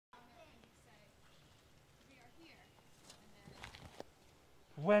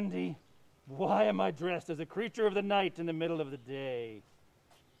Wendy, why am I dressed as a creature of the night in the middle of the day?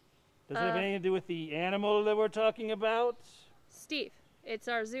 Does it have anything to do with the animal that we're talking about? Steve, it's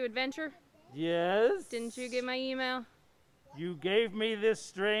our zoo adventure. Yes? Didn't you get my email? You gave me this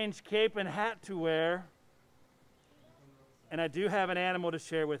strange cape and hat to wear. And I do have an animal to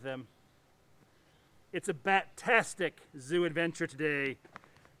share with them. It's a bat-tastic zoo adventure today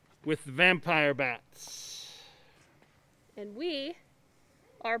with vampire bats. And we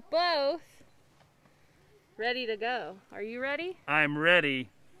are both ready to go. Are you ready? I'm ready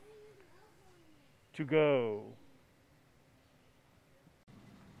to go.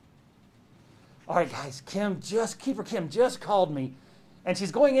 All right, guys, Keeper Kim just called me, and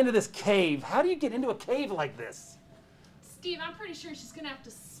she's going into this cave. How do you get into a cave like this? Steve, I'm pretty sure she's gonna have to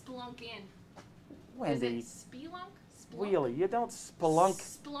splunk in. Wendy. Is it spelunk? Really, you don't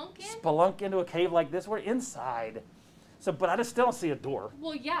spelunk into a cave like this. We're inside. So, but I still don't see a door.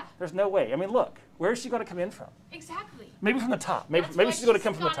 Well, yeah. There's no way. I mean, look, where is she going to come in from? Exactly. Maybe from the top. Maybe she's going to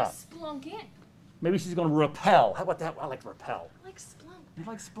come from the top. Splunk in. Maybe she's going to repel. How about that? I like repel. I like splunk. You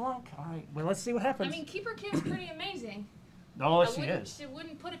like splunk? All right. Well, let's see what happens. I mean, Keeper Kim's pretty amazing. Oh, she is. She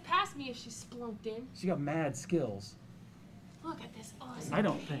wouldn't put it past me if she splunked in. She got mad skills. Look at this awesome I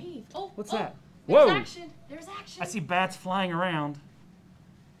don't cave. think. Oh, what's that? There's Whoa! action. There's action. I see bats flying around.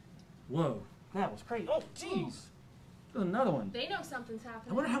 Whoa, that was crazy. Oh, jeez. There's another one. They know something's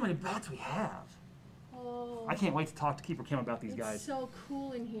happening. I wonder how many bats we have. Oh. I can't wait to talk to Keeper Kim about these guys. It's so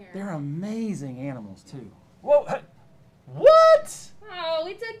cool in here. They're amazing animals, too. Whoa! What? Oh,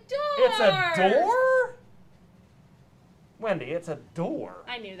 it's a door. It's a door? Wendy, it's a door.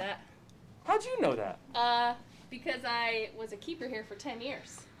 I knew that. How'd you know that? Because I was a keeper here for 10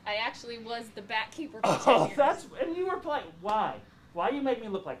 years. I actually was the bat keeper for 10 years. And you were playing. Why? Why you make me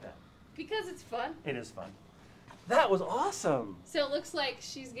look like that? Because it's fun. It is fun. That was awesome. So it looks like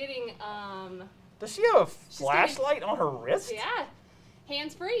she's getting, Does she have a flashlight on her wrist? yeah,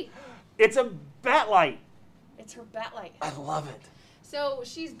 hands-free. It's a bat light. It's her bat light. I love it. So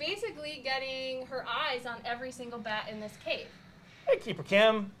she's basically getting her eyes on every single bat in this cave. Hey, Keeper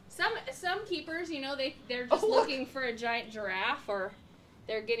Kim. Some keepers, you know, they're just looking for a giant giraffe, or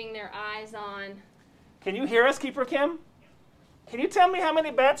they're getting their eyes on. Can you hear us, Keeper Kim? Can you tell me how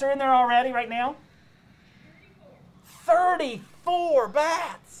many bats are in there already right now? 34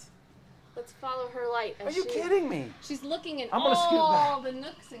 bats. Let's follow her light. Are you kidding me? She's looking in I'm gonna scoot back. all the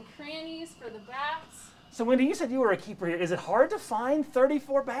nooks and crannies for the bats. So Wendy, you said you were a keeper here. Is it hard to find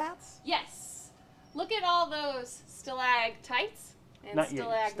 34 bats? Yes. Look at all those stalactites and Not you.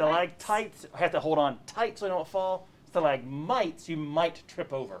 stalagmites. Stalactites, I have to hold on tight so they don't fall. Stalagmites, you might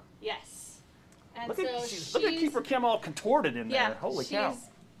trip over. Yes. And Look so at Keeper Kim all contorted in there. Holy cow.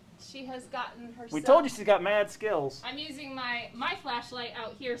 She has gotten herself. We told you she's got mad skills. I'm using my flashlight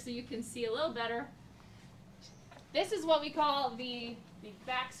out here so you can see a little better. This is what we call the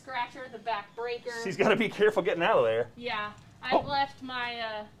back scratcher, the back breaker. She's got to be careful getting out of there. Yeah, I've left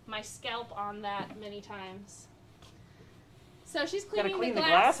my my scalp on that many times. So she's cleaning clean the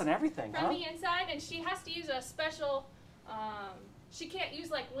glass and everything, from the inside, and she has to use a special. She can't use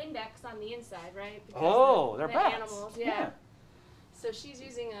like Windex on the inside, right? Because they're the bats. animals, yeah. So she's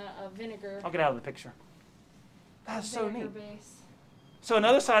using a vinegar. I'll get out of the picture. That's so neat. Base. So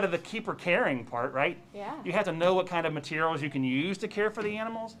another side of the keeper caring part, right? Yeah. You have to know what kind of materials you can use to care for the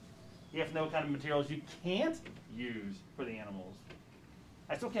animals. You have to know what kind of materials you can't use for the animals.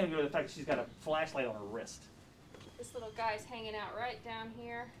 I still can't get over the fact that she's got a flashlight on her wrist. This little guy's hanging out right down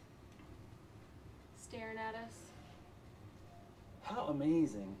here, staring at us. How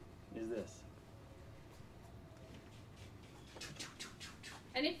amazing is this?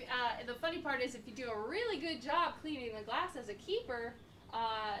 And if the funny part is, if you do a really good job cleaning the glass as a keeper,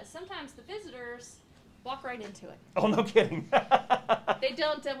 sometimes the visitors walk right into it. Oh, no kidding. They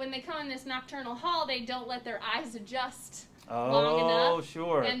don't, when they come in this nocturnal hall, they don't let their eyes adjust long enough. Oh,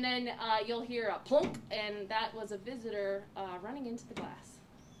 sure. And then you'll hear a plunk, and that was a visitor running into the glass.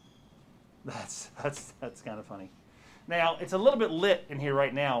 That's kind of funny. Now, it's a little bit lit in here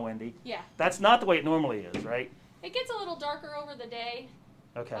right now, Wendy. Yeah. That's not the way it normally is, right? It gets a little darker over the day.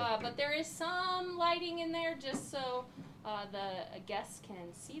 Okay. But there is some lighting in there just so the guests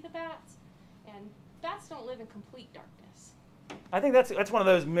can see the bats. And bats don't live in complete darkness. I think that's one of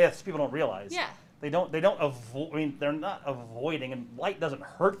those myths people don't realize. Yeah. They don't avoid. I mean, they're not avoiding, and light doesn't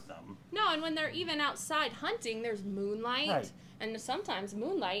hurt them. No, and when they're even outside hunting, there's moonlight, right. And sometimes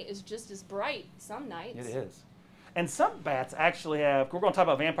moonlight is just as bright some nights. It is. And some bats actually have. We're going to talk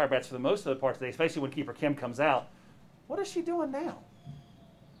about vampire bats for the most of the part today, especially when Keeper Kim comes out. What is she doing now?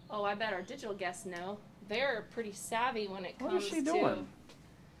 Oh, I bet our digital guests know. They're pretty savvy when it comes to... What is she doing?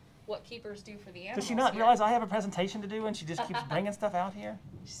 what keepers do for the animals. Does she not here. realize I have a presentation to do and she just keeps bringing stuff out here?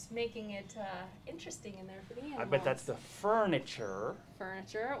 She's making it interesting in there for the animals. I bet that's the furniture.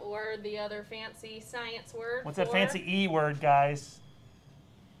 Furniture, or the other fancy science word. What's that fancy E word, guys?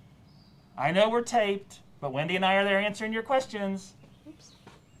 I know we're taped, but Wendy and I are there answering your questions. Oops.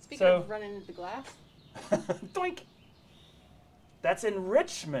 Speaking So- of running into glass. Doink. That's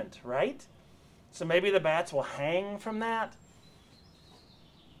enrichment, right? So maybe the bats will hang from that.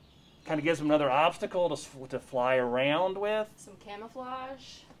 Kind of gives them another obstacle to fly around with. Some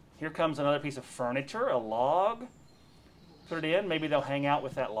camouflage. Here comes another piece of furniture, a log. Put it in. Maybe they'll hang out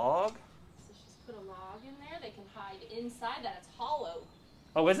with that log. So she's put a log in there. They can hide inside that. It's hollow.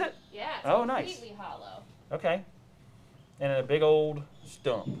 Oh, is it? Yeah, it's Oh, nice. completely hollow. Okay. And a big old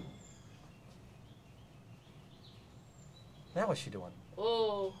stump. Now what's she doing?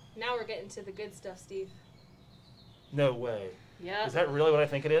 Oh, now we're getting to the good stuff, Steve. No way. Yeah. Is that really what I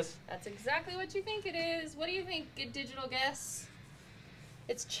think it is? That's exactly what you think it is. What do you think, good digital guess?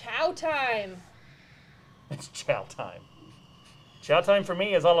 It's chow time. It's chow time. Chow time for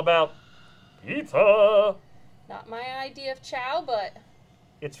me is all about pizza. Not my idea of chow, but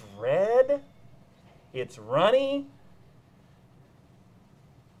It's red. It's runny.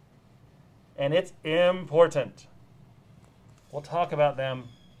 And it's important. We'll talk about them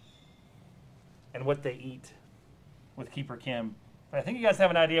and what they eat with Keeper Kim. But I think you guys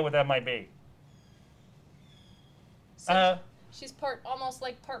have an idea what that might be. so she's almost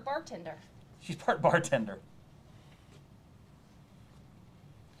like part bartender. She's part bartender.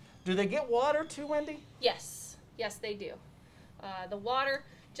 Do they get water too, Wendy? Yes, yes, they do. The water,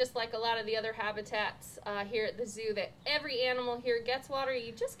 just like a lot of the other habitats here at the zoo, that every animal here gets water.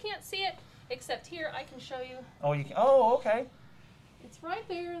 You just can't see it, except here. I can show you. Oh, you can. Oh, okay. It's right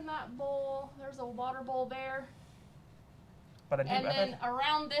there in that bowl. There's a water bowl there. But I do. And then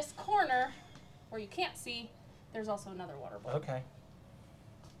around this corner, where you can't see, there's also another water bowl. Okay.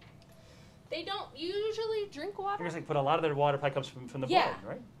 They don't usually drink water, Because they put a lot of their water probably comes from the Yeah. blood,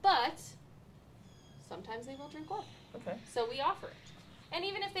 right? but sometimes they will drink water. Okay. So we offer it. And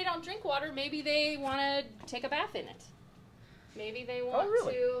even if they don't drink water, maybe they want to take a bath in it. Maybe they want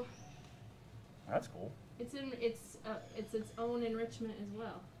really? to. That's cool. It's its own enrichment as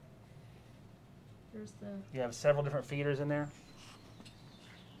well. There's the You have several different feeders in there.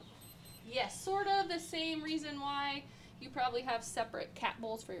 yes, sort of the same reason why you probably have separate cat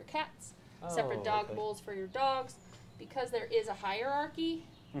bowls for your cats, separate dog okay. bowls for your dogs, because there is a hierarchy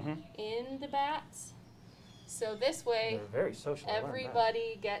Mm-hmm. in the bats. So this way, They're very social. I learned that.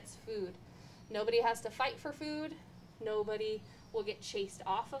 everybody gets food. Nobody has to fight for food. Nobody will get chased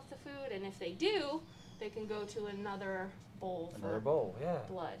off of the food, and if they do, they can go to another bowl Another for bowl, yeah.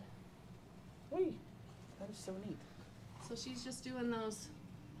 blood. Whee! That is so neat. So she's just doing those,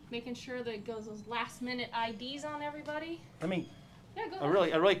 making sure that it goes those last minute IDs on everybody. Let me. Yeah, go A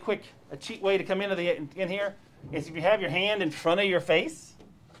ahead. really quick, a cheat way to come into in here is if you have your hand in front of your face.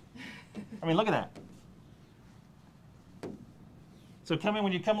 I mean, look at that. So come in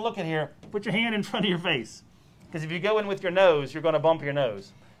when you come look at here. Put your hand in front of your face, because if you go in with your nose, you're going to bump your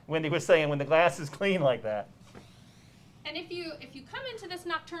nose. Wendy was saying when the glass is clean like that. And if you come into this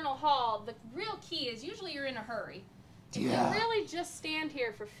nocturnal hall, the real key is usually you're in a hurry. If Yeah. you really just stand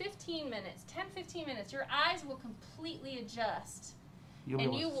here for 15 minutes, 10-15 minutes, your eyes will completely adjust. You'll be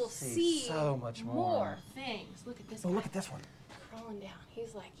And able you to will see see so much more. things. Look at this Oh, guy look at this one. crawling down.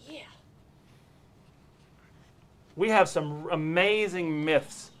 He's like, yeah. We have some amazing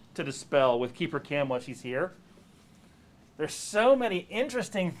myths to dispel with Keeper Kim while she's here. There's so many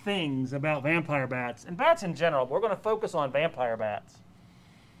interesting things about vampire bats, and bats in general, but we're going to focus on vampire bats,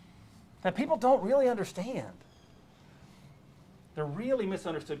 that people don't really understand. They're really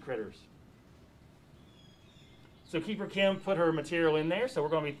misunderstood critters. So Keeper Kim put her material in there, so we're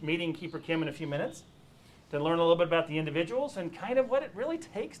going to be meeting Keeper Kim in a few minutes to learn a little bit about the individuals and kind of what it really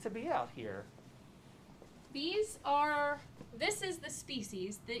takes to be out here. This is the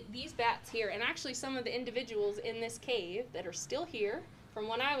species, these bats here, and actually some of the individuals in this cave that are still here from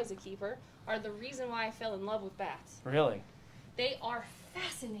when I was a keeper are the reason why I fell in love with bats. Really? They are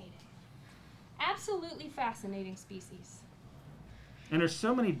fascinating. Absolutely fascinating species. And there's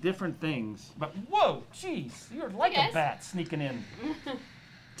so many different things. But whoa, jeez, you're like Hey, a guys. bat sneaking in.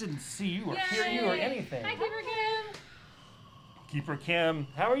 Didn't see you or hear you or Yay. anything. Hi, Keeper Kim. Keeper Kim,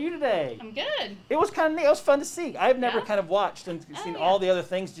 how are you today? I'm good. It was kind of neat. It was fun to see. I've never Yeah? kind of watched and Oh, seen yeah. all the other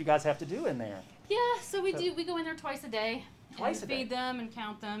things you guys have to do in there. Yeah, so we go in there twice a day. Twice and a day? feed them and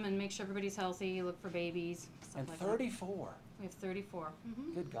count them and make sure everybody's healthy, look for babies, stuff And like that. 34. We have 34.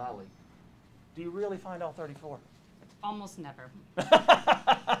 Good golly. Do you really find all 34? Almost never.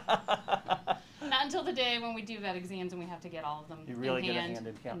 Not until the day when we do vet exams and we have to get all of them You really in get a hand. hand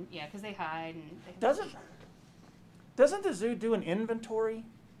in count. And, yeah, because they hide. And they Doesn't the zoo do an inventory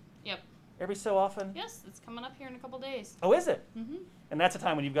Yep. every so often? Yes, it's coming up here in a couple days. Oh, is it? Mm-hmm. And that's a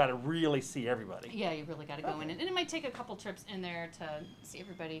time when you've got to really see everybody. Yeah, you really got to go in. Okay. And it might take a couple trips in there to see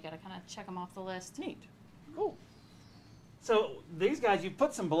everybody. You got to kind of check them off the list. Neat. Cool. So these guys, you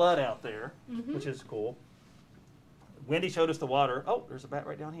put some blood out there, Mhm. which is cool. Wendy showed us the water. Oh, there's a bat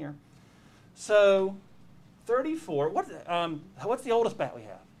right down here. So 34. What's the oldest bat we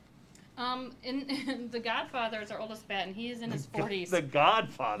have? In the Godfather is our oldest bat, and he is in his 40s. The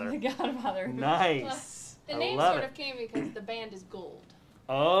Godfather. The Godfather. Nice. The I name love sort it. of came because the band is gold.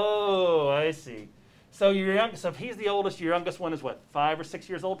 Oh, I see. So your youngest, so if he's the oldest, your youngest one is what, 5 or 6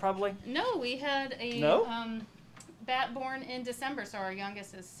 years old, probably? No, we had a No? bat born in December, so our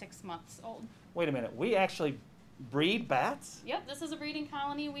youngest is 6 months old. Wait a minute. We actually breed bats? Yep, this is a breeding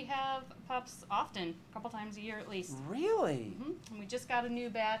colony. We have pups often, a couple times a year at least. Really? And we just got a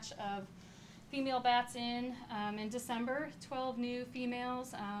new batch of female bats in December. 12 new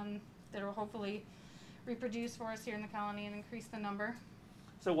females that will hopefully reproduce for us here in the colony and increase the number.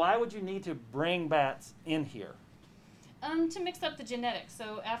 So why would you need to bring bats in here? To mix up the genetics.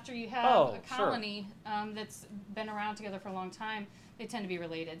 So after you have Oh, a sure. colony that's been around together for a long time, they tend to be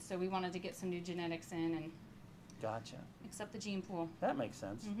related. So we wanted to get some new genetics in and Gotcha. mix up the gene pool. That makes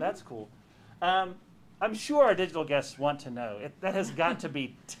sense. Mhm. That's cool. I'm sure our digital guests want to know. That has got to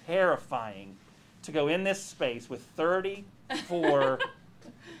be terrifying to go in this space with 34,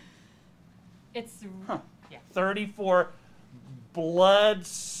 It's Huh. yeah. 34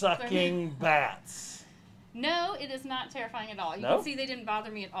 blood-sucking bats. No, it is not terrifying at all. You No? can see they didn't bother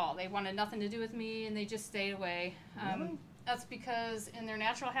me at all. They wanted nothing to do with me, and they just stayed away. Really? That's because in their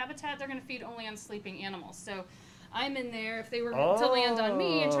natural habitat, they're going to feed only on sleeping animals. So I'm in there. If they were to land on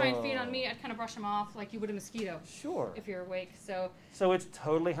me and try and feed on me, I'd kind of brush them off like you would a mosquito Sure. if you're awake. So So it's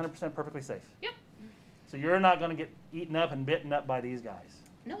totally 100% perfectly safe. Yep. So you're not going to get eaten up and bitten up by these guys.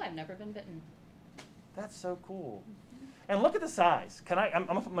 no, I've never been bitten. That's so cool. And look at the size. I'm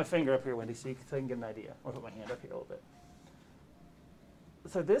going to put my finger up here, Wendy, so you can get an idea. I'm going to put my hand up here a little bit.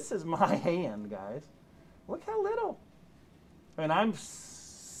 So this is my hand, guys. Look how little. I mean, I'm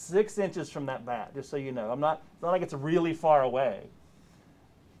 6 inches from that bat, just so you know. It's not like it's really far away.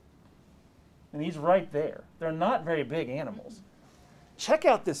 And he's right there. They're not very big animals. Check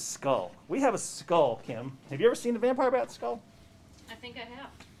out this skull. We have a skull, Kim. Have you ever seen a vampire bat skull? I think I have.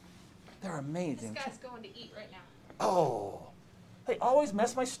 They're This amazing. guy's going to eat right now. Oh, they always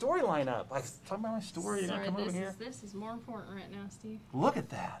mess my storyline up. I was talking about my story. You're Sorry, gonna come over here. this is more important right now, Steve. Look at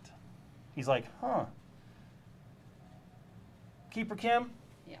that. He's like, huh. Keeper Kim?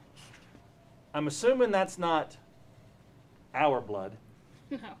 Yeah. I'm assuming that's not our blood.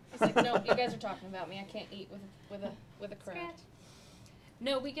 No. He's like, no, you guys are talking about me. I can't eat with a crowd.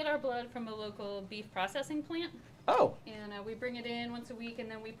 No, we get our blood from a local beef processing plant. Oh, And we bring it in once a week, and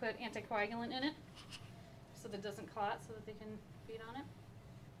then we put anticoagulant in it so that it doesn't clot, so that they can feed on it.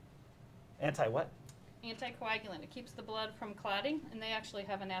 anti what? Anticoagulant. It keeps the blood from clotting, and they actually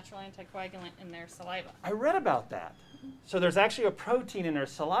have a natural anticoagulant in their saliva. I read about that. So there's actually a protein in their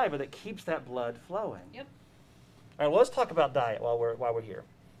saliva that keeps that blood flowing. Yep. All right, well, let's talk about diet while we're here.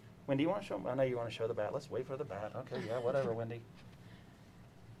 Wendy, you want to show? I know you want to show the bat. Let's wait for the bat. Okay, yeah, whatever, Wendy.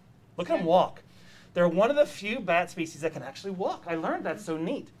 Look at them walk. They're one of the few bat species that can actually walk. I learned that's so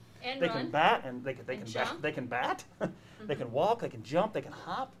neat. And They run. can bat and they can And bat. jump. They can bat. They can walk. They can jump. They can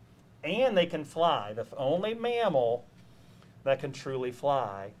hop, and they can fly. The only mammal that can truly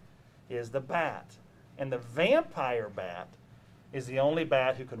fly is the bat, and the vampire bat is the only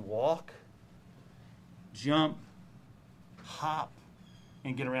bat who can walk, jump, hop,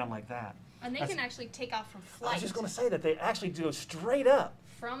 and get around like that. And they That's- can actually take off from I flight was just going to say that they actually do straight up.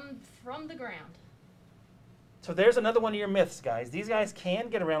 from the ground. So there's another one of your myths, guys. These guys can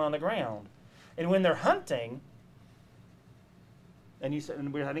get around on the ground, and when they're hunting, and you said,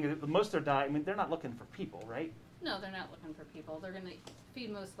 and I think most of their diet, I mean, they're not looking for people, right? No, they're not looking for people. They're going to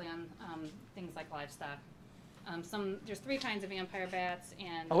feed mostly on things like livestock. There's 3 kinds of vampire bats,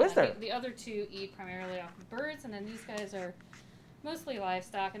 and Oh, is there? The other 2 eat primarily off of birds, and then these guys are mostly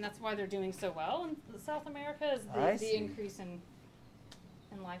livestock, and that's why they're doing so well in South America is I the see. increase in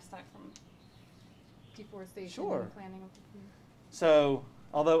livestock from deforestation Sure. and planting of the food. So,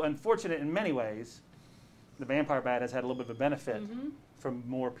 although unfortunate in many ways, the vampire bat has had a little bit of a benefit from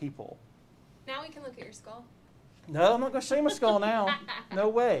more people. Now we can look at your skull. No, I'm not going to show you my skull now. No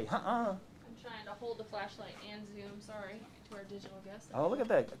way. I'm trying to hold the flashlight and zoom. Sorry to our digital guests. Oh, look at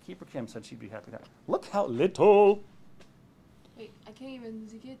that. Keeper Kim said she'd be happy with that. Look how little. Wait, I can't even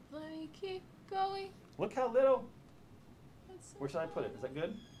get. Let me keep going. Look how little. That's so Where should I put it? Is that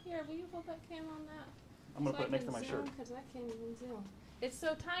good? Here, will you hold that cam on that? I'm going to put it next to my shirt. Because I can't even zoom. It's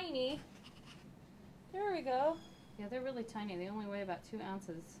so tiny. There we go. Yeah, they're really tiny. They only weigh about 2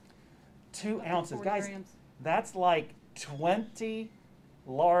 ounces. 2 Up to ounces. 40 Guys, grams. that's like 20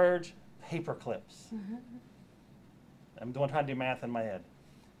 large paper clips. I'm trying to do math in my head.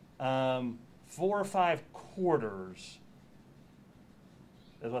 4 or 5 quarters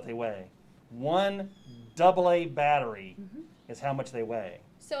is what they weigh. 1 AA battery is how much they weigh.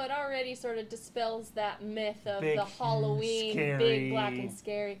 So it already sort of dispels that myth of Big, the Halloween, scary. big, black, and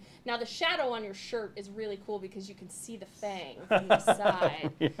scary. Now the shadow on your shirt is really cool because you can see the fang from the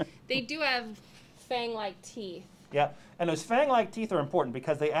side. Yeah. They do have fang-like teeth. Yeah, and those fang-like teeth are important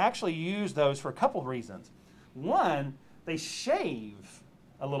because they actually use those for a couple of reasons. One, they shave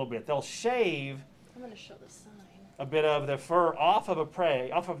a little bit. They'll shave I'm going to show the sign. a bit of the fur off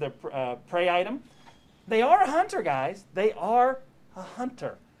of their prey item. They are a hunter, guys. They are a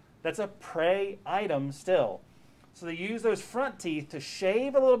hunter. That's a prey item still. So they use those front teeth to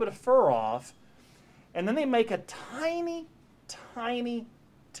shave a little bit of fur off, and then they make a tiny, tiny,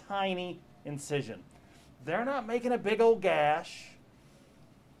 tiny incision. They're not making a big old gash.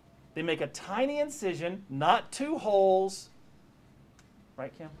 They make a tiny incision, not 2 holes.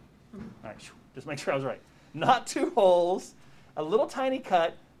 Right, Kim? All right, just make sure I was right. Not 2 holes, a little tiny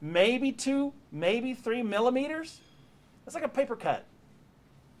cut, maybe 2, maybe 3 millimeters. That's like a paper cut.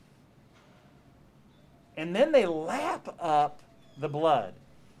 And then they lap up the blood.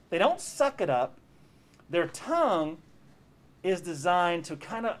 They don't suck it up. Their tongue is designed to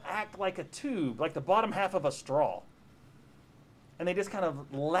kind of act like a tube, like the bottom half of a straw. And they just kind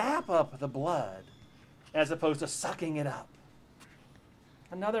of lap up the blood as opposed to sucking it up.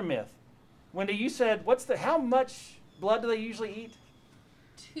 Another myth. Wendy, you said, how much blood do they usually eat?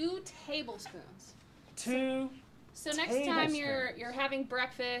 2 tablespoons. 2 So next time you're having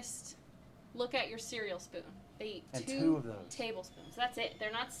breakfast, look at your cereal spoon. They eat And 2 2 of those. tablespoons. That's it.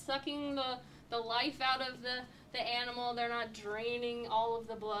 They're not sucking the life out of the animal. They're not draining all of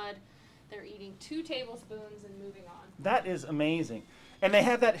the blood. They're eating 2 tablespoons and moving on. That is amazing. And they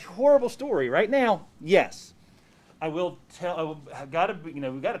have that horrible story right now. Yes, we've got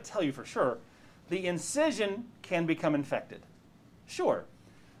to tell you for sure. The incision can become infected. Sure,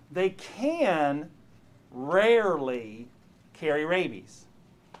 they can rarely carry rabies,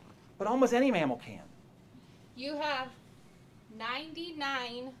 but almost any mammal can. You have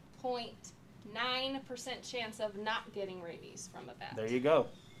 99.9% chance of not getting rabies from a bat. There you go.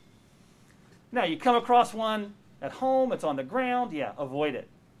 Now, you come across one at home, it's on the ground, yeah, avoid it.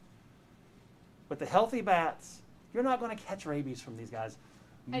 But the healthy bats, you're not going to catch rabies from these guys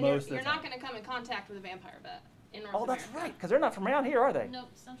And most of the you're time. not going to come in contact with a vampire bat in North Oh, America. that's right, because they're not from around here, are they? Nope,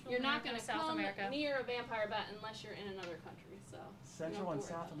 Central You're not America, going to South come America. near a vampire bat unless you're in another country. So Central and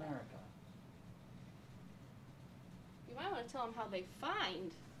South America. You might want to tell them how they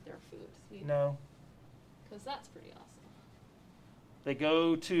find their food. No. Because that's pretty awesome. They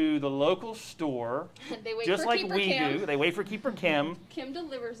go to the local store, They wait just for like Keeper we Kim. do. They wait for Keeper Kim. Kim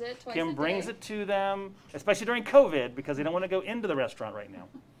delivers it twice a Kim day. brings it to them, especially during COVID, because they don't want to go into the restaurant right now.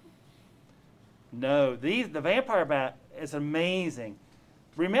 No, the vampire bat is amazing.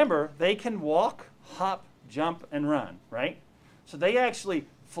 Remember, they can walk, hop, jump, and run, right? So they actually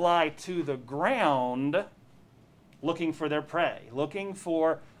fly to the ground looking for their prey, looking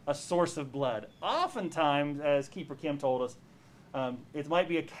for a source of blood. Oftentimes, as Keeper Kim told us, it might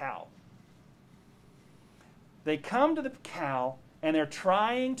be a cow. They come to the cow and they're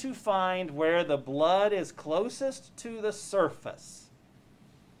trying to find where the blood is closest to the surface.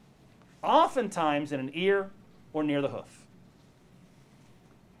 Oftentimes in an ear or near the hoof.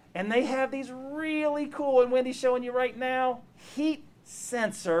 And they have these really cool, and Wendy's showing you right now, heat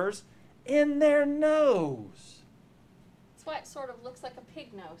sensors in their nose. That's why it sort of looks like a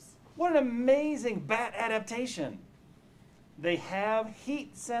pig nose. What an amazing bat adaptation. They have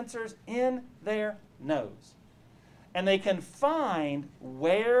heat sensors in their nose. And they can find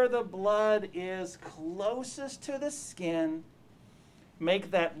where the blood is closest to the skin,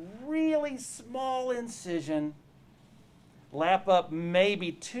 make that really small incision, lap up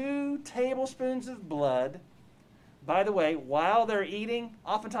maybe 2 tablespoons of blood. By the way, while they're eating,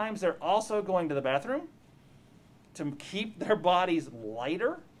 oftentimes they're also going to the bathroom to keep their bodies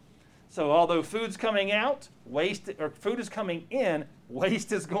lighter. So although food's coming out, food is coming in,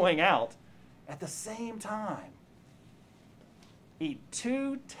 waste is going out at the same time. Eat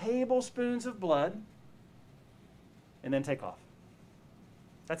 2 tablespoons of blood and then take off.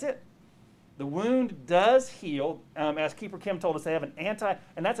 That's it. The wound does heal. As Keeper Kim told us, they have an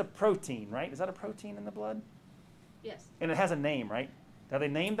and that's a protein, right? Is that a protein in the blood? Yes. And it has a name, right? Have they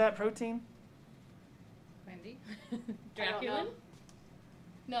named that protein? Wendy. I don't know. Draculin?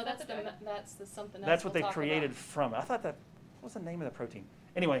 No, that's the something else. That's what we'll they talk created about. from it. I thought what's the name of the protein?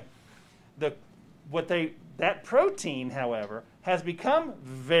 Anyway, that protein, however, has become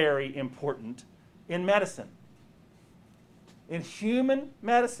very important in medicine. In human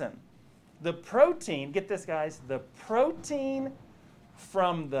medicine, the protein, get this guys, the protein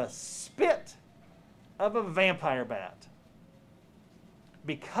from the spit of a vampire bat,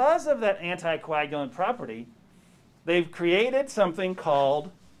 because of that anticoagulant property, they've created something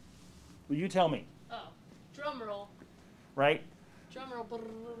called, well, you tell me, Oh, drum roll. right? Drum roll.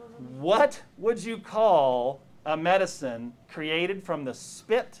 What would you call a medicine created from the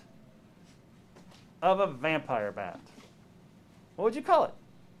spit of a vampire bat? What would you call it?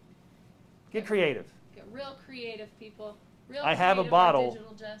 Get creative. Get real creative, people. Real I have a creative, bottle our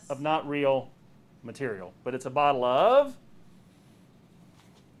digital Jess. of not real material, but it's a bottle of,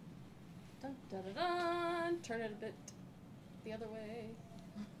 Dun, dun, dun, dun. Turn it a bit the other way.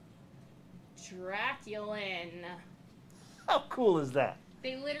 Draculin. how cool is that?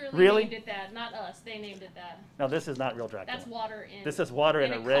 They literally Really? named it that, not us. They named it that. No, this is not real Dracula. That's water in. This is water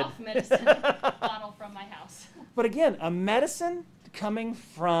in a red cough medicine bottle from my house. But again, a medicine coming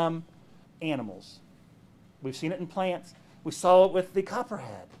from animals. We've seen it in plants. We saw it with the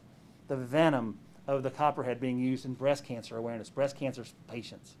copperhead, the venom of the copperhead being used in breast cancer awareness, breast cancer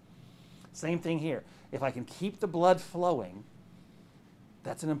patients. Same thing here. If I can keep the blood flowing,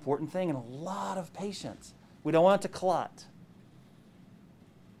 that's an important thing in a lot of patients. We don't want it to clot.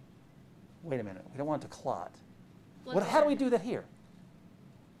 Wait a minute. We don't want it to clot. How do we do that here?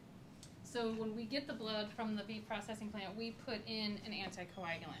 So when we get the blood from the beef processing plant, we put in an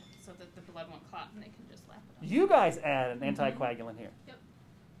anticoagulant so that the blood won't clot and they can just lap it up. You guys add an anticoagulant here. Yep.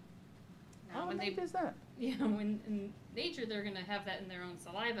 How when neat is that? when in nature they're going to have that in their own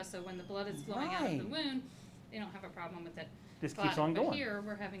saliva, so when the blood is flowing out of the Right. wound, they don't have a problem with it. Just keeps on But going. here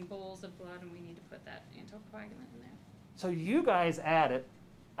we're having bowls of blood and we need to put that anticoagulant in there. So you guys add it.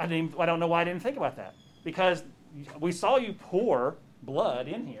 I don't know why I didn't think about that. Because we saw you pour blood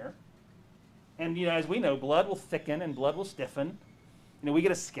in here. And as we know, blood will thicken and blood will stiffen. We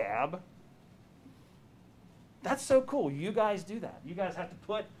get a scab. That's so cool. You guys do that. You guys have to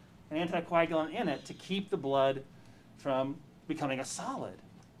put an anticoagulant in it to keep the blood from becoming a solid.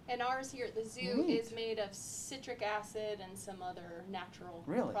 And ours here at the zoo Neat. is made of citric acid and some other natural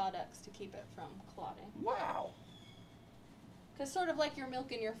Really? products to keep it from clotting. Wow. Because sort of like your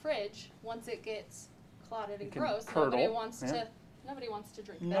milk in your fridge, once it gets clotted and It can gross, curdle, nobody wants yeah. nobody wants to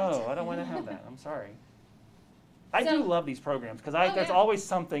drink that. No, I don't want to have that. I'm sorry. I So- do love these programs because Oh, there's yeah. always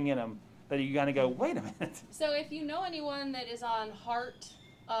something in them that you kind of go, wait a minute. So if you know anyone that is on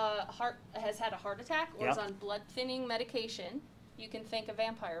has had a heart attack or is Yep. on blood thinning medication, you can thank a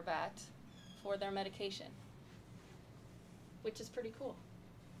vampire bat for their medication, which is pretty cool.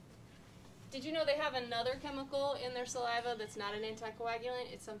 Did you know they have another chemical in their saliva that's not an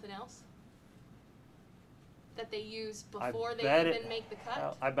anticoagulant? It's something else that they use before they bet even it- make the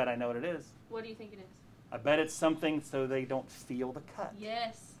cut. I bet I know what it is. What do you think it is? I bet it's something so they don't feel the cut.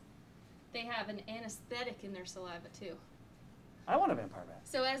 Yes. They have an anesthetic in their saliva too. I want a vampire bat.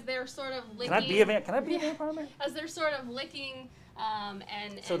 So as they're sort of licking, Can I be a Yeah. vampire bat? as they're sort of licking,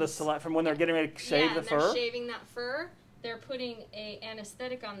 So the from when they're getting ready to shave yeah, the and fur, they're shaving that fur. They're putting a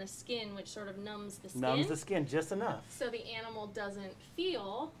anesthetic on the skin, which sort of numbs the skin, numbs the skin just enough. so the animal doesn't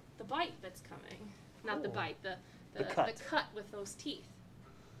feel the bite that's coming. Not the Cool. bite, the cut. cut with those teeth.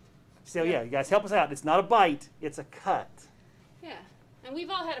 So yeah, you guys help us out. It's not a bite; it's a cut. Yeah, and we've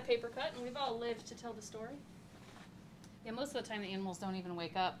all had a paper cut, and we've all lived to tell the story. Yeah, most of the time the animals don't even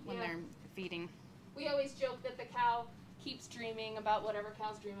wake up when Yeah. they're feeding. We always joke that the cow keeps dreaming about whatever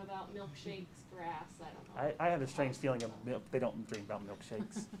cows dream about: milkshakes, grass. I don't know. I have a strange feeling of milk. They don't dream about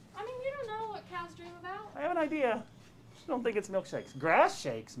milkshakes. I mean, you don't know what cows dream about. I have an idea. Just don't think it's milkshakes. Grass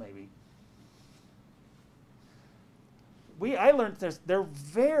shakes, maybe. I learned they're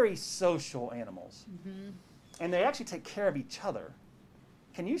very social animals, and they actually take care of each other.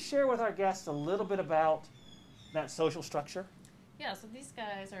 Can you share with our guests a little bit about that social structure? Yeah, so these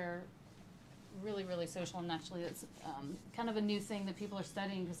guys are really, really social, and actually it's kind of a new thing that people are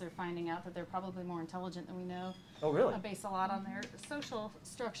studying because they're finding out that they're probably more intelligent than we know. Oh, really? Based a lot on their social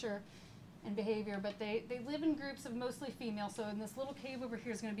structure and behavior, but they live in groups of mostly females. So in this little cave over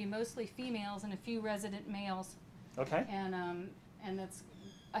here is going to be mostly females and a few resident males, Okay. and that's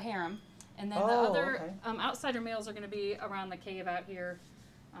a harem. And then Oh, the other okay. outsider males are going to be around the cave out here,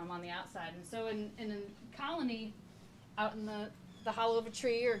 on the outside. And so in a colony out in the hollow of a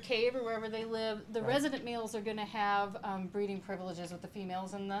tree or a cave or wherever they live, the resident males are going to have breeding privileges with the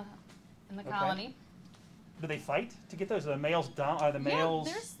females in the colony. Do they fight to get those? Are the males are the males?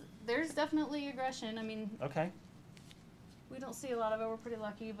 Yeah, there's definitely aggression. I mean, we don't see a lot of it. We're pretty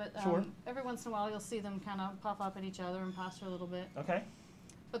lucky, but every once in a while you'll see them kind of pop up at each other and posture a little bit. Okay.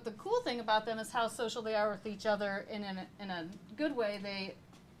 But the cool thing about them is how social they are with each other. In a good way, they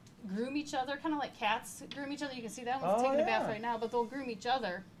groom each other, kind of like cats groom each other. You can see that one's taking a bath right now, but they'll groom each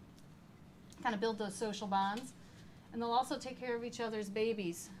other, kind of build those social bonds, and they'll also take care of each other's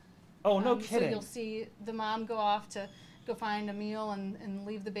babies. Oh, no kidding. So you'll see the mom go off to go find a meal and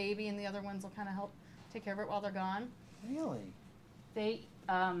leave the baby, and the other ones will kind of help take care of it while they're gone. Really? They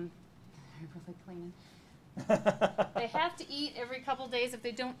they're really clean. They have to eat every couple days. If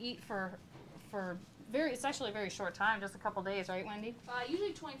they don't eat for it's actually a very short time, just a couple days, right, Wendy?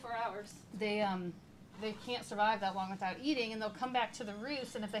 Usually 24 hours. They can't survive that long without eating, and they'll come back to the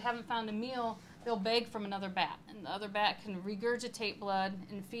roost, and if they haven't found a meal, they'll beg from another bat, and the other bat can regurgitate blood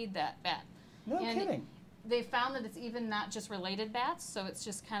and feed that bat. No kidding. They found that it's even not just related bats, so it's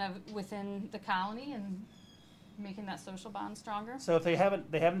just kind of within the colony and making that social bond stronger. So if they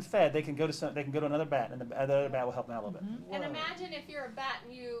haven't fed, they can go to another bat, and the other bat will help them out a little bit. And imagine if you're a bat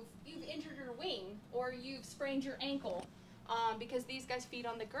and you've injured your wing or you've sprained your ankle, because these guys feed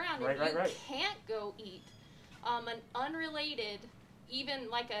on the ground and you can't go eat. An unrelated, even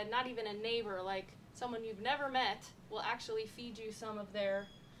like not even a neighbor, like someone you've never met, will actually feed you some of their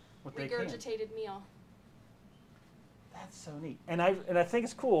regurgitated meal. That's so neat. And I think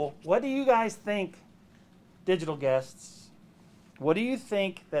it's cool. What do you guys think, digital guests? What do you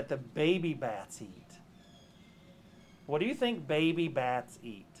think that the baby bats eat? What do you think baby bats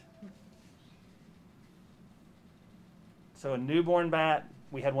eat? So a newborn bat,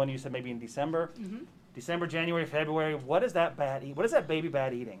 we had one you said maybe in December. Mm-hmm. December, January, February. What does that bat eat? What is that baby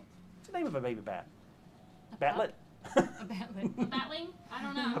bat eating? What's the name of a baby bat? Batlet? A batlet. A batling? I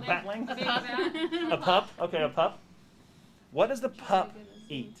don't know. A batling? A baby bat? A pup? Okay, a pup. What does the pup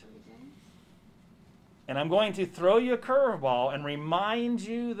eat? And I'm going to throw you a curveball and remind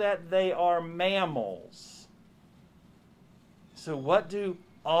you that they are mammals. So what do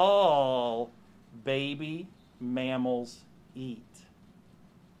all baby mammals eat?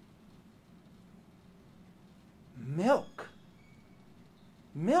 Milk.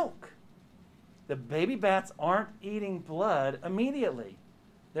 Milk. The baby bats aren't eating blood immediately.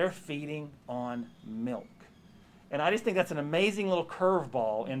 They're feeding on milk. And I just think that's an amazing little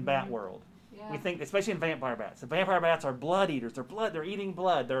curveball in bat world. Yeah. We think, especially in vampire bats. The vampire bats are blood eaters. They're eating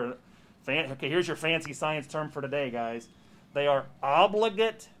blood. Okay, here's your fancy science term for today, guys. They are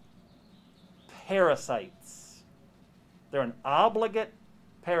obligate parasites. They're an obligate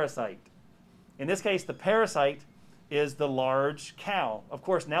parasite. In this case, the parasite is the large cow. Of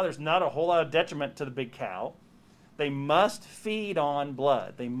course, now there's not a whole lot of detriment to the big cow. They must feed on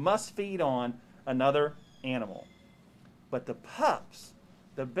blood. They must feed on another animal. But the pups,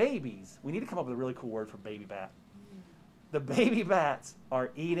 the babies, we need to come up with a really cool word for baby bat. The baby bats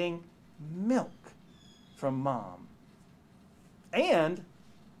are eating milk from mom. And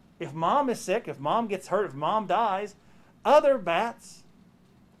if mom is sick, if mom gets hurt, if mom dies, other bats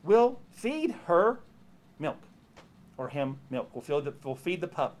will feed her milk or him milk. We'll feed the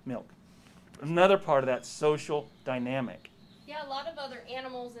pup milk. Another part of that social dynamic. Yeah, a lot of other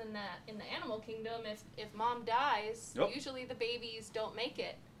animals in the animal kingdom, if mom dies, usually the babies don't make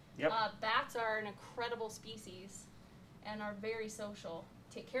it. Yep. Bats are an incredible species and are very social.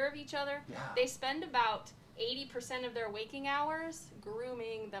 Take care of each other. Yeah. They spend about 80% of their waking hours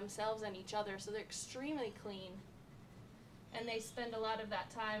grooming themselves and each other, so they're extremely clean. And they spend a lot of that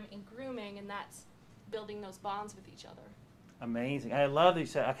time in grooming, and that's building those bonds with each other. Amazing. I love that you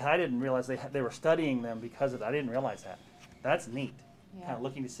said, I didn't realize they were studying them because of that. I didn't realize that. That's neat. Yeah. Kind of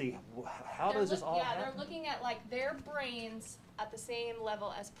looking to see how does this all happen? Yeah, they're looking at like their brains at the same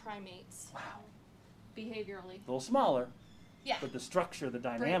level as primates. Wow. Behaviorally. A little smaller. Yeah. But the structure, the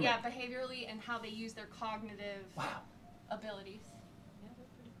dynamic. Yeah, behaviorally and how they use their cognitive abilities. Yeah, they're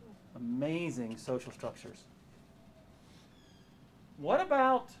pretty cool. Amazing social structures. What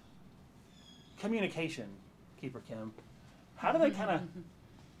about communication, Keeper Kim? How do they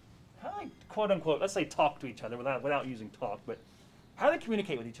quote unquote, let's say talk to each other without using talk, but how do they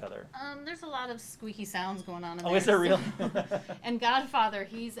communicate with each other? There's a lot of squeaky sounds going on in there. Oh, is there really? And Godfather,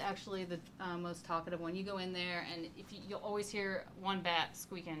 he's actually the most talkative one. You go in there, and you'll always hear one bat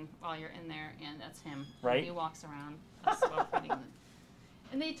squeaking while you're in there, and that's him. Right. He walks around. That's well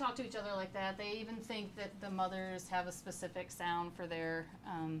And they talk to each other like that. They even think that the mothers have a specific sound for their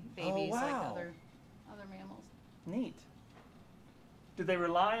babies, like wow. other mammals. Neat. Do they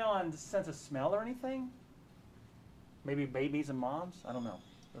rely on sense of smell or anything? Maybe babies and moms? I don't know.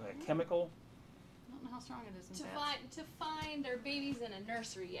 Like chemical? I don't know how strong it is in To bats. find their babies in a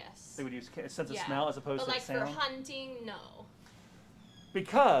nursery, yes. They would use sense of Yeah. smell as opposed But to like sound? for hunting, no.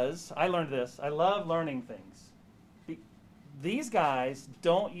 Because I learned this. I love learning things. These guys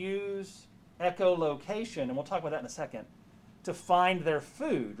don't use echolocation, and we'll talk about that in a second, to find their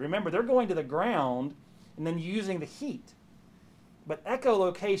food. Remember, they're going to the ground and then using the heat. But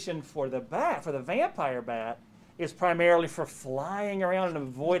echolocation for the bat, for the vampire bat, is primarily for flying around and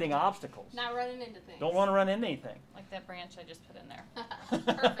avoiding obstacles. Not running into things. Don't want to run into anything. Like that branch I just put in there.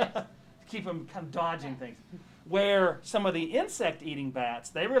 Perfect. Keep them kind of dodging things. Where some of the insect-eating bats,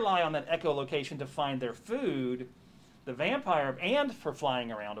 they rely on that echolocation to find their food. The vampire, and for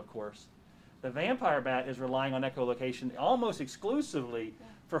flying around, of course. The vampire bat is relying on echolocation almost exclusively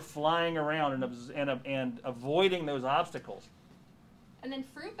for flying around and avoiding those obstacles. And then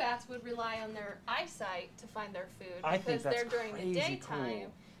fruit bats would rely on their eyesight to find their food I think because that's they're during crazy the daytime.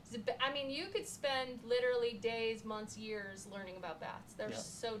 cool. I mean, you could spend literally days, months, years learning about bats. They're Yeah.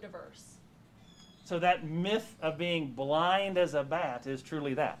 so diverse. So that myth of being blind as a bat is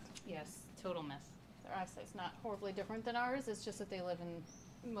truly that. Yes, total myth. Their eyesight's not horribly different than ours. It's just that they live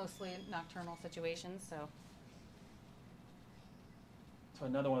in mostly nocturnal situations. So So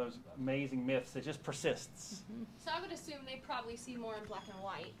another one of those amazing myths that just persists. So I would assume they probably see more in black and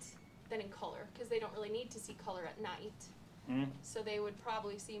white than in color because they don't really need to see color at night. Mm. So they would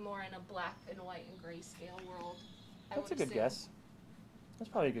probably see more in a black and white and grayscale world. I That's a would good assume, guess. That's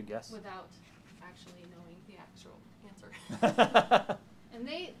probably a good guess. Without actually knowing the actual answer. and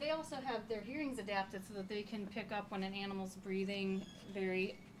they also have their hearings adapted so that they can pick up when an animal's breathing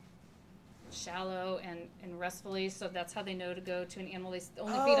very shallow and restfully. So that's how they know to go to an animal. They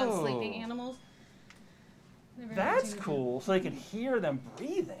only feed on sleeping Oh. animals. They're very That's intuitive. cool. So they can hear them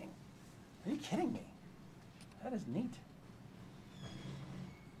breathing. Are you kidding me? That is neat.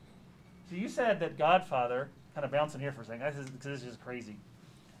 So you said that Godfather, kind of bouncing here for a second, this is just crazy,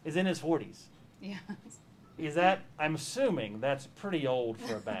 is in his 40s. Yeah. Is that, I'm assuming that's pretty old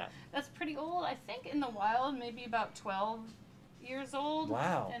for a bat. That's pretty old. I think in the wild, maybe about 12 years old.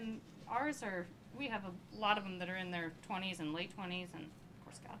 Wow. And ours we have a lot of them that are in their 20s and late 20s, and of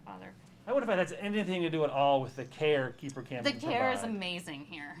course Godfather. I wonder if that has anything to do at all with the care Keeper Camp The can care is provide. amazing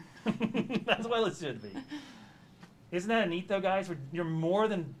here. As well it should be. Isn't that neat though, guys? You're more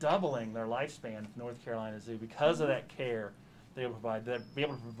than doubling their lifespan at North Carolina Zoo because of that care they will provide. They'll be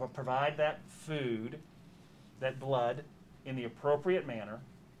able to provide that food, that blood, in the appropriate manner,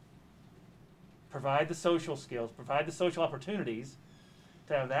 provide the social skills, provide the social opportunities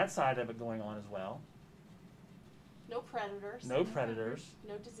to have that side of it going on as well. No predators. No predators,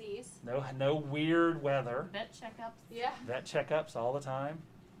 No disease. no weird weather, Vet checkups. Yeah. vet checkups all the time.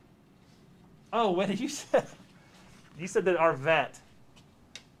 Oh, what did you say? You said that our vet,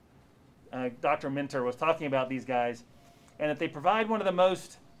 Dr. Minter, was talking about these guys, and that they provide one of the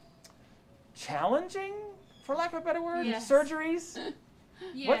most challenging, for lack of a better word, Yes. surgeries.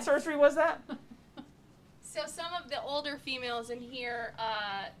 Yeah. What surgery was that? So some of the older females in here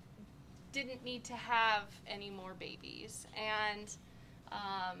didn't need to have any more babies, and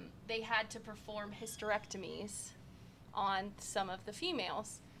they had to perform hysterectomies on some of the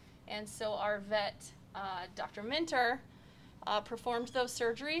females. And so our vet, Dr. Minter, performed those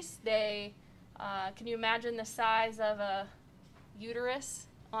surgeries. They, can you imagine the size of a uterus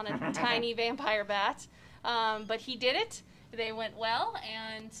on a tiny vampire bat? But he did it. They went well,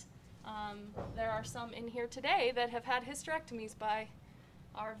 and there are some in here today that have had hysterectomies by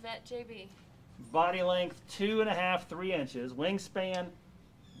our vet JB. Body length 2.5, 3 inches. Wingspan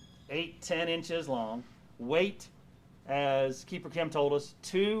 8-10 inches long. Weight, as Keeper Kim told us,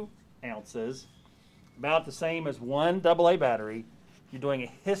 2 ounces. About the same as one AA battery. You're doing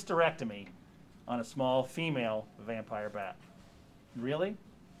a hysterectomy on a small female vampire bat. Really?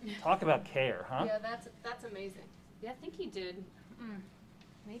 Talk about care, huh? Yeah, that's amazing. Yeah, I think he did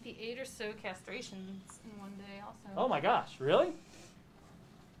maybe 8 or so castrations in one day also. Oh my gosh, really?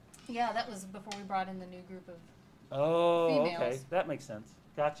 Yeah, that was before we brought in the new group of Oh, okay. Females. That makes sense.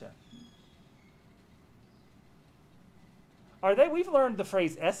 Gotcha. We've learned the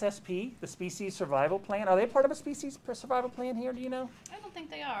phrase SSP, the Species Survival Plan. Are they part of a Species Survival Plan here, do you know? I don't think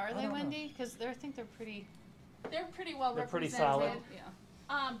they are. Are they, don't know. Wendy? Because I think they're pretty. They're pretty well They're pretty represented. solid.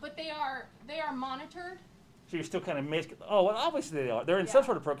 Yeah. But they are monitored. So you're still kind of oh, well, obviously they are. They're in some Yeah.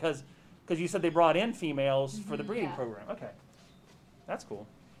 sort of because you said they brought in females for the breeding Yeah. program. Okay. That's cool.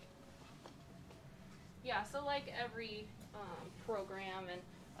 Yeah, so like every program, and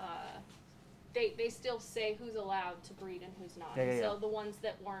they still say who's allowed to breed and who's not. Yeah. So the ones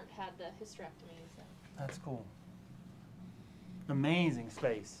that weren't had the hysterectomy. So. That's cool. Amazing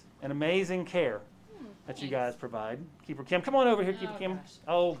space and amazing care that you guys provide. Keeper Kim, come on over here, Keeper Kim. Gosh.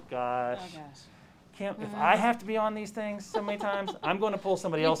 Oh gosh. Oh gosh. Kim, if I have to be on these things so many times, I'm going to pull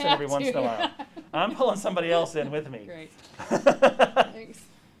somebody else in every once in a while. I'm pulling somebody else in with me. Great. Thanks.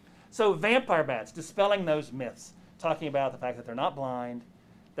 So vampire bats, dispelling those myths, talking about the fact that they're not blind,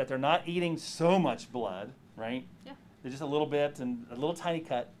 that they're not eating so much blood, right? Yeah. They're just a little bit and a little tiny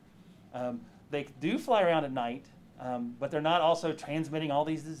cut. They do fly around at night, but they're not also transmitting all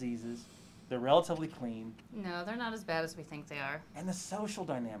these diseases. They're relatively clean. No, they're not as bad as we think they are. And the social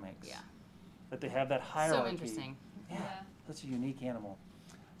dynamics. Yeah. That they have that hierarchy. So interesting. Yeah, such a unique animal.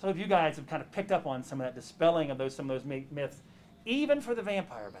 So if you guys have kind of picked up on some of that dispelling of some of those myths, even for the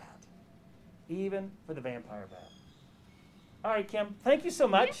vampire bat. Even for the vampire bat. All right, Kim, thank you so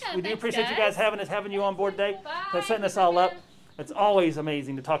much. Yeah, We do thanks, appreciate you guys having you on board today. Bye. For setting this all up. It's always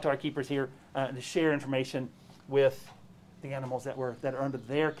amazing to talk to our keepers here and to share information with the animals that are under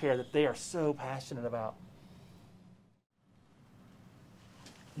their care, that they are so passionate about.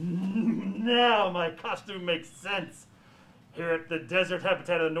 Now my costume makes sense. Here at the desert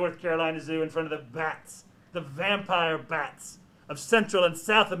habitat of the North Carolina Zoo in front of the bats, the vampire bats of Central and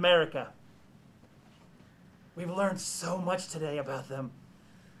South America. We've learned so much today about them,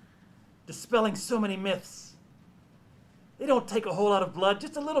 dispelling so many myths. They don't take a whole lot of blood,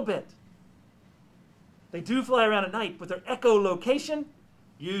 just a little bit. They do fly around at night with their echolocation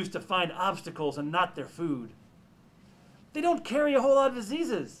used to find obstacles and not their food. They don't carry a whole lot of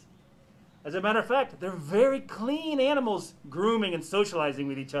diseases. As a matter of fact, they're very clean animals, grooming and socializing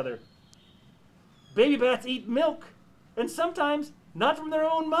with each other. Baby bats eat milk, and sometimes not from their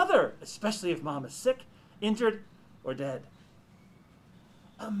own mother, especially if mom is sick, injured, or dead.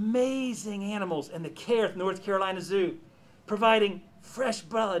 Amazing animals in the care of North Carolina Zoo, providing fresh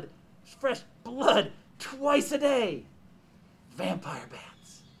blood twice a day. Vampire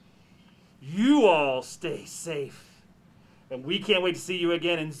bats. You all stay safe. And we can't wait to see you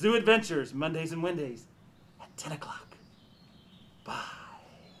again in Zoo Adventures, Mondays and Wednesdays at 10 o'clock. Bye.